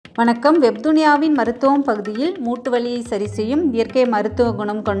வணக்கம். வெப்துனியாவின் மருத்துவம் பகுதியில் மூட்டு வலியை சரி செய்யும் இயற்கை மருத்துவ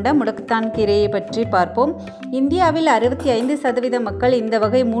குணம் கொண்ட முடக்கத்தான் கீரையை பற்றி பார்ப்போம். இந்தியாவில் 65% மக்கள் இந்த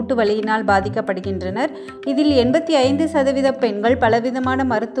வகை மூட்டு வலியினால் பாதிக்கப்படுகின்றனர். இதில் 85% பெண்கள் பலவிதமான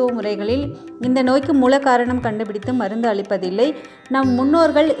மருத்துவ முறைகளில் இந்த நோய்க்கு மூல காரணம் கண்டுபிடித்து மருந்து அளிப்பதில்லை. நம்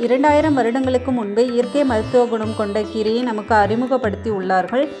முன்னோர்கள் 2000 வருடங்களுக்கு முன்பே இயற்கை மருத்துவ குணம் கொண்ட கீரையை நமக்கு அறிமுகப்படுத்தி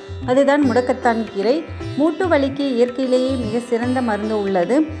உள்ளார்கள். அதுதான் முடக்கத்தான் கீரை. மூட்டு வலிக்கு இயற்கையிலேயே மிக சிறந்த மருந்து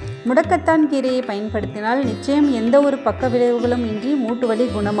உள்ளது. முடக்கத்தான் கீரையை பயன்படுத்தினால் நிச்சயம் எந்த ஒரு பக்க விளைவுகளும் இன்றி மூட்டு வலி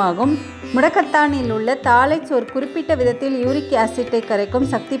குணமாகும். முடக்கத்தானில் உள்ள தாளைச் ஒரு குறிப்பிட்ட விதத்தில் யூரிக் ஆசிட்டை கரைக்கும்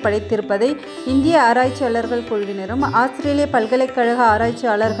சக்தி படைத்திருப்பதை இந்திய ஆராய்ச்சியாளர்கள் குழுவினரும் ஆஸ்திரேலிய பல்கலைக்கழக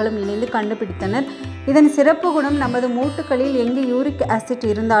ஆராய்ச்சியாளர்களும் இணைந்து கண்டுபிடித்தனர். இதன் சிறப்பு குணம் நமது மூட்டுகளில் எங்கு யூரிக் ஆசிட்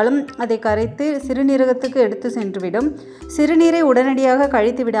இருந்தாலும் அதை கரைத்து சிறுநீரகத்துக்கு எடுத்து சென்றுவிடும். சிறுநீரை உடனடியாக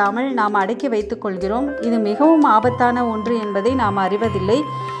கழித்து விடாமல் நாம் அடக்கி வைத்துக் கொள்கிறோம். இது மிகவும் ஆபத்தான ஒன்று என்பதை நாம் அறிவதில்லை.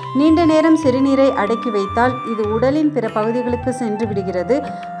 நீண்ட நேரம் சிறுநீரை அடக்கி வைத்தால் இது உடலின் பிற பகுதிகளுக்கு சென்று விடுகிறது.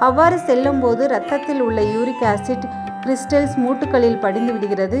 அவ்வாறு செல்லும் போது இரத்தத்தில் உள்ள யூரிக் ஆசிட் கிறிஸ்டல்ஸ் மூட்டுகளில் படிந்து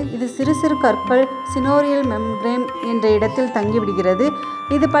விடுகிறது. இது சிறு சிறு கற்கள் சினோரியல் மெம்ப்ரேன் என்ற இடத்தில் தங்கிவிடுகிறது.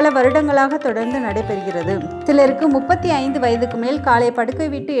 இது பல வருடங்களாக தொடர்ந்து நடைபெறுகிறது. சிலருக்கு 35 வயதுக்கு மேல் காலை படுக்கை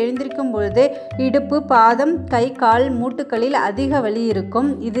விட்டு எழுந்திருக்கும் பொழுதே இடுப்பு, பாதம், கை, கால் மூட்டுகளில் அதிக வலி இருக்கும்.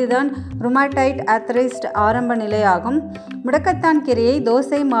 இதுதான் ருமட்டாய்டு ஆர்த்ரைட்டிஸ் ஆரம்ப நிலையாகும். முடக்கத்தான் கீரையை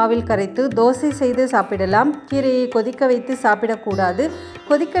தோசை மாவில் கரைத்து தோசை செய்து சாப்பிடலாம். கீரையை கொதிக்க வைத்து சாப்பிடக்கூடாது.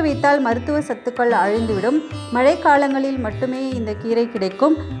 கொதிக்க வைத்தால் மருத்துவ சத்துக்கள் அழிந்துவிடும். மழை காலங்களில் மட்டுமே இந்த கீரை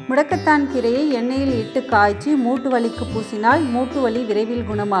கிடைக்கும். முடக்கத்தான் கீரையை எண்ணெயில் இட்டு காய்ச்சி மூட்டு வலிக்கு பூசினால் மூட்டு வலி விரைவில்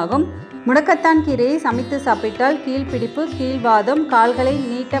குணமாகும். முடக்கத்தான் கீரையை சமைத்து சாப்பிட்டால் கீழ்பிடிப்பு, கீழ்வாதம், கால்களை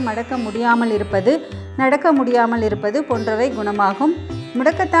நீட்ட மடக்க முடியாமல் இருப்பது, நடக்க முடியாமல் இருப்பது போன்றவை குணமாகும்.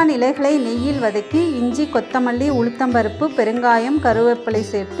 முடக்கத்தான் இலைகளை நெய்யில் வதக்கி இஞ்சி, கொத்தமல்லி, உளுத்தம்பருப்பு, பெருங்காயம், கருவேப்பிலை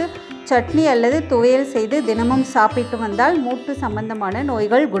சேர்த்து சட்னி அல்லது துவையல் செய்து தினமும் சாப்பிட்டு வந்தால் மூட்டு சம்பந்தமான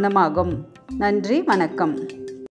நோய்கள் குணமாகும். நன்றி, வணக்கம்.